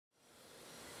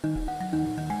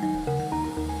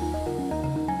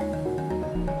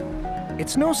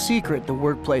It's no secret the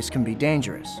workplace can be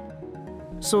dangerous.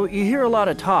 So you hear a lot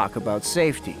of talk about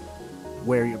safety.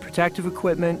 Wear your protective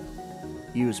equipment,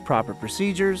 use proper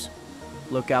procedures,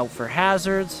 look out for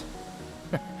hazards.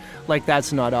 Like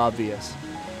that's not obvious.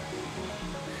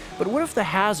 But what if the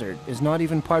hazard is not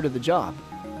even part of the job?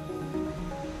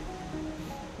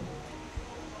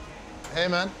 Hey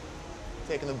man,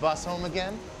 taking the bus home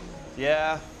again?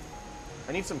 Yeah,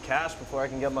 I need some cash before I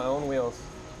can get my own wheels.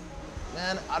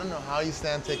 Man, I don't know how you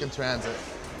stand taking transit.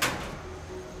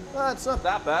 It's not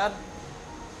that bad.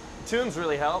 Tunes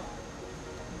really help.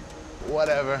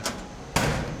 Whatever.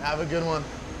 Have a good one.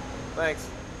 Thanks.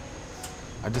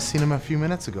 I just seen him a few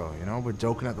minutes ago, you know? We're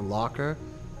joking at the locker.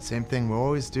 Same thing we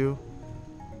always do.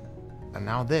 And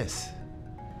now this.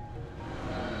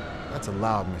 That's a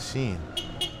loud machine.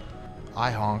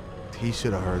 I honked. He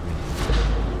should have heard me.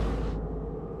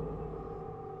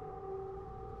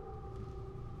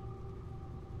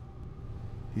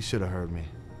 He should have heard me.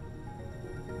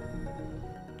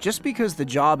 Just because the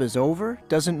job is over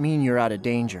doesn't mean you're out of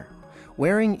danger.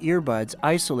 Wearing earbuds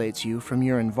isolates you from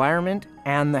your environment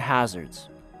and the hazards.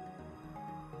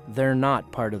 They're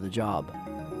not part of the job.